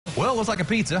Well, it looks like a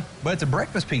pizza, but it's a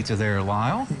breakfast pizza there,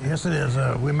 Lyle. Yes, it is.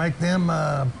 We make them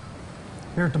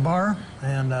here at the bar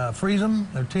and freeze them.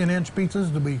 They're 10-inch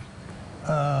pizzas to be.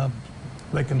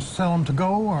 They can sell them to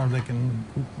go, or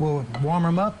we'll warm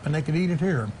them up and they can eat it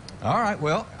here. All right,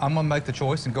 well, I'm going to make the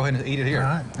choice and go ahead and eat it here. All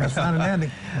right, that's fine and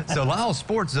dandy. So Lyle's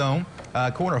Sports Zone,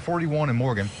 corner of 41 and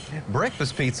Morgan.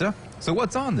 Breakfast pizza. So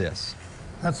what's on this?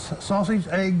 That's sausage,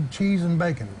 egg, cheese, and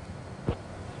bacon.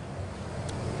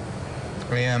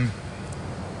 And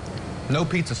no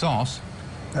pizza sauce.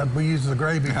 That we use the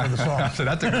gravy for the sauce. So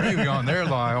that's the gravy on there,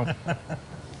 Lyle.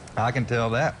 I can tell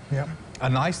that. Yep. A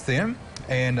nice thin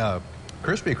and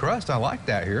crispy crust. I like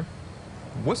that here.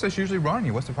 What's this usually running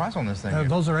you? What's the price on this thing?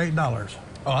 Those are $8.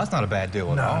 Oh, that's not a bad deal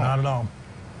at No, all. not at all.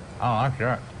 I like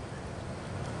that.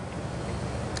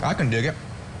 I can dig it.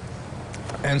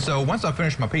 And so once I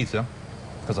finish my pizza,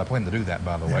 because I plan to do that,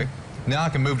 by the way, now I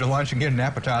can move to lunch and get an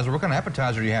appetizer. What kind of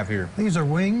appetizer do you have here? These are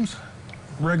wings,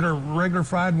 regular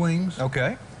fried wings.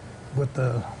 Okay. With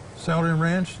the celery and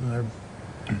ranch, and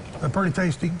they're pretty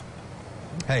tasty.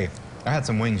 Hey, I had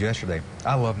some wings yesterday.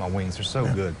 I love my wings. They're so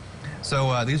good.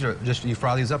 So these are just, you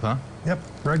fry these up, huh? Yep,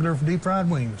 regular deep fried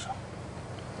wings.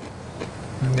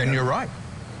 Then you're right.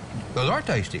 Those are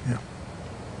tasty. Yeah.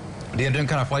 Do you have any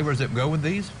kind of flavors that go with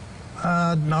these?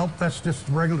 No, that's just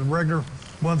regular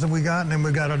ones that we got, and then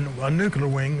we got a nuclear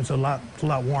wing. It's a lot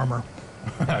warmer.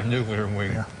 Nuclear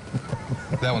wing. Yeah.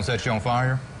 That one sets you on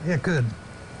fire? Yeah, it could.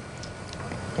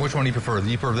 Which one do you prefer? Do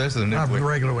you prefer this or the nuclear?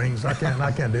 Regular wings. I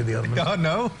can't do the other ones. Oh,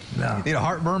 no? No. You need a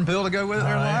heartburn pill to go with it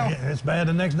there, Lyle? It's bad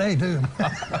the next day, too.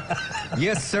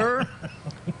 Yes, sir.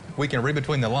 We can read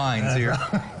between the lines here.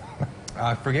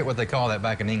 I forget what they call that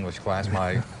back in English class.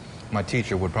 My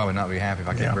teacher would probably not be happy if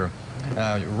I kept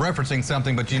referencing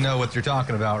something, but you know what you're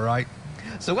talking about, right?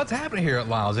 So what's happening here at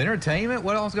Lyle's? Entertainment?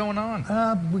 What else going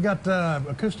on? We got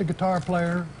acoustic guitar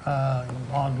player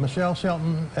on Michelle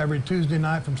Shelton every Tuesday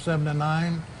night from 7 to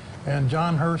 9, and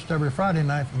John Hurst every Friday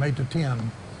night from 8 to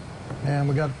 10. And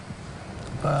we got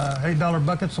 $8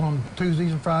 buckets on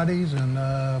Tuesdays and Fridays,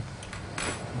 and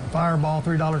Fireball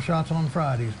 $3 shots on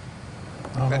Fridays.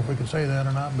 I don't know if we can say that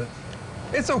or not, but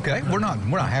it's okay. We're not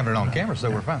having it on camera, so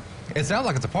we're fine. It sounds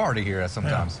like it's a party here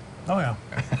sometimes. Yeah. Oh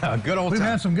yeah. Good old We've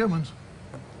time. had some good ones.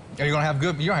 You're gonna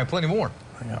have plenty more.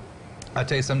 Yeah. I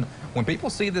tell you something. When people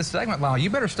see this segment, Lyle, you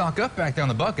better stock up back there on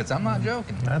the buckets. I'm not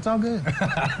joking. That's all good.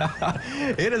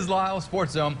 It is Lyle's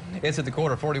Sports Zone. It's at the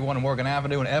corner of 41 and Morgan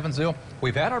Avenue in Evansville.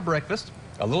 We've had our breakfast,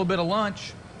 a little bit of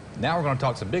lunch. Now we're going to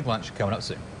talk some big lunch coming up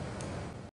soon.